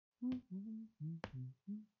All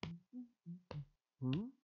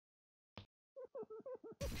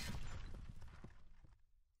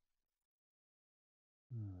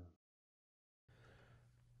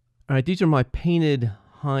right, these are my painted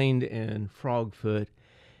hind and frogfoot,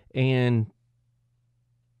 and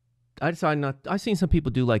I decided not. I've seen some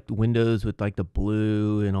people do like the windows with like the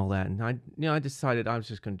blue and all that, and I decided I was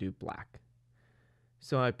just going to do black.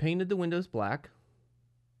 So I painted the windows black,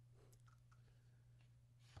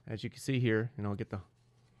 as you can see here, and I'll get the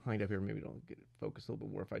hind up here. Maybe it'll get it focused a little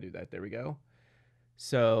bit more if I do that. There we go.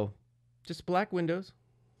 So just black windows,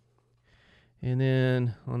 and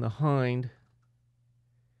then on the hind,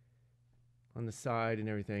 on the side and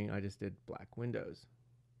everything, I just did black windows.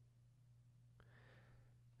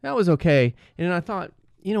 That was okay. And then I thought,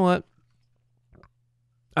 you know what?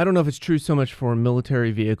 I don't know if it's true so much for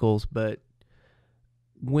military vehicles, but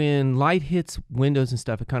when light hits windows and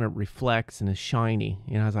stuff, it kind of reflects and is shiny.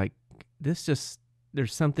 And I was like, there's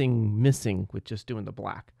something missing with just doing the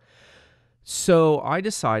black. So I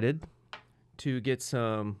decided to get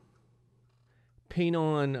some paint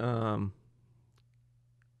on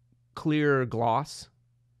clear gloss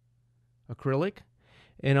acrylic,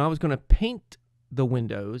 and I was going to paint the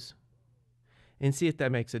windows and see if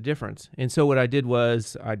that makes a difference. And so what I did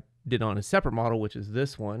was I did on a separate model, which is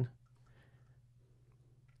this one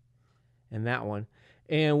and that one.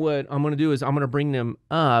 And what I'm going to do is I'm going to bring them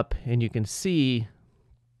up, and you can see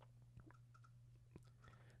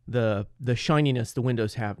the shininess the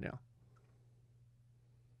windows have now.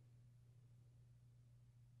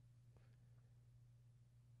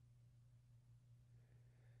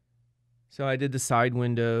 So I did the side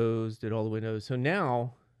windows, did all the windows. So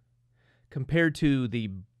now, compared to the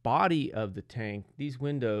body of the tank, these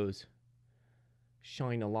windows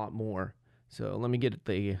shine a lot more. So let me get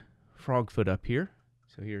the frogfoot up here.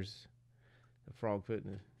 So here's the frogfoot.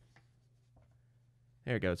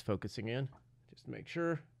 There it goes, focusing in, just to make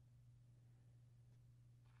sure.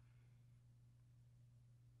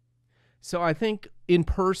 So I think in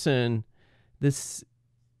person,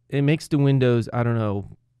 it makes the windows, I don't know,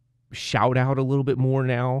 shout out a little bit more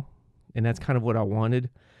now, and that's kind of what I wanted.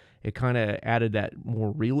 It kind of added that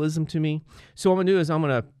more realism to me. So what I'm gonna do is I'm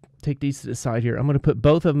gonna take these to the side here. I'm gonna put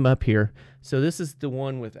both of them up here. So this is the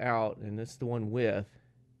one without, and this is the one with,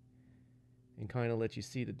 and kind of let you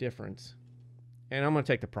see the difference. And I'm gonna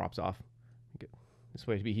take the props off. This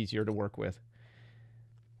way it'd be easier to work with.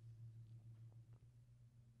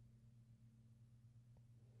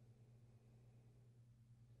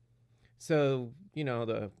 So, you know,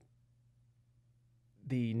 the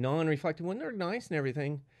non-reflective one, they're nice and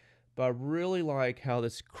everything, but I really like how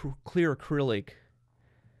this clear acrylic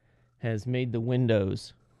has made the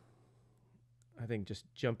windows, I think, just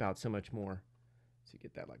jump out so much more. So you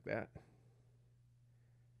get that like that.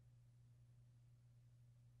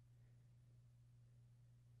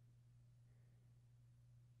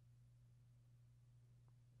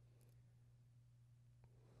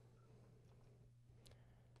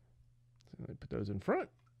 So I put those in front.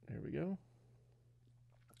 There we go.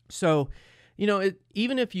 So, you know,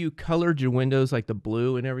 even if you colored your windows like the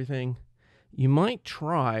blue and everything, you might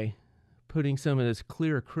try putting some of this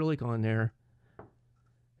clear acrylic on there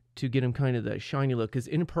to get them kind of that shiny look. Because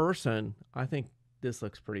in person, I think this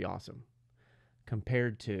looks pretty awesome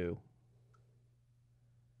compared to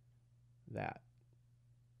that.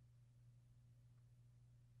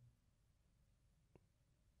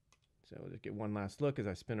 So we'll just get one last look as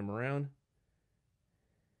I spin them around.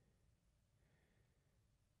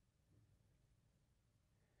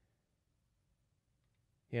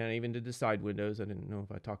 Yeah, I even did the side windows. I didn't know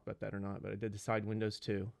if I talked about that or not, but I did the side windows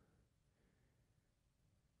too.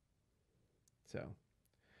 So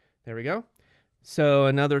there we go. So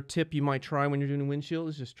another tip you might try when you're doing a windshield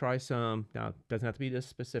is just try some, now it doesn't have to be this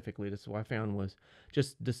specifically, this is what I found was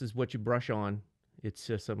just, this is what you brush on. It's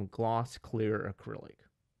just some gloss clear acrylic.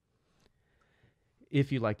 If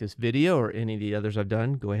you like this video or any of the others I've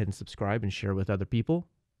done, go ahead and subscribe and share with other people.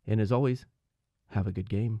 And as always, have a good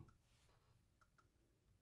game.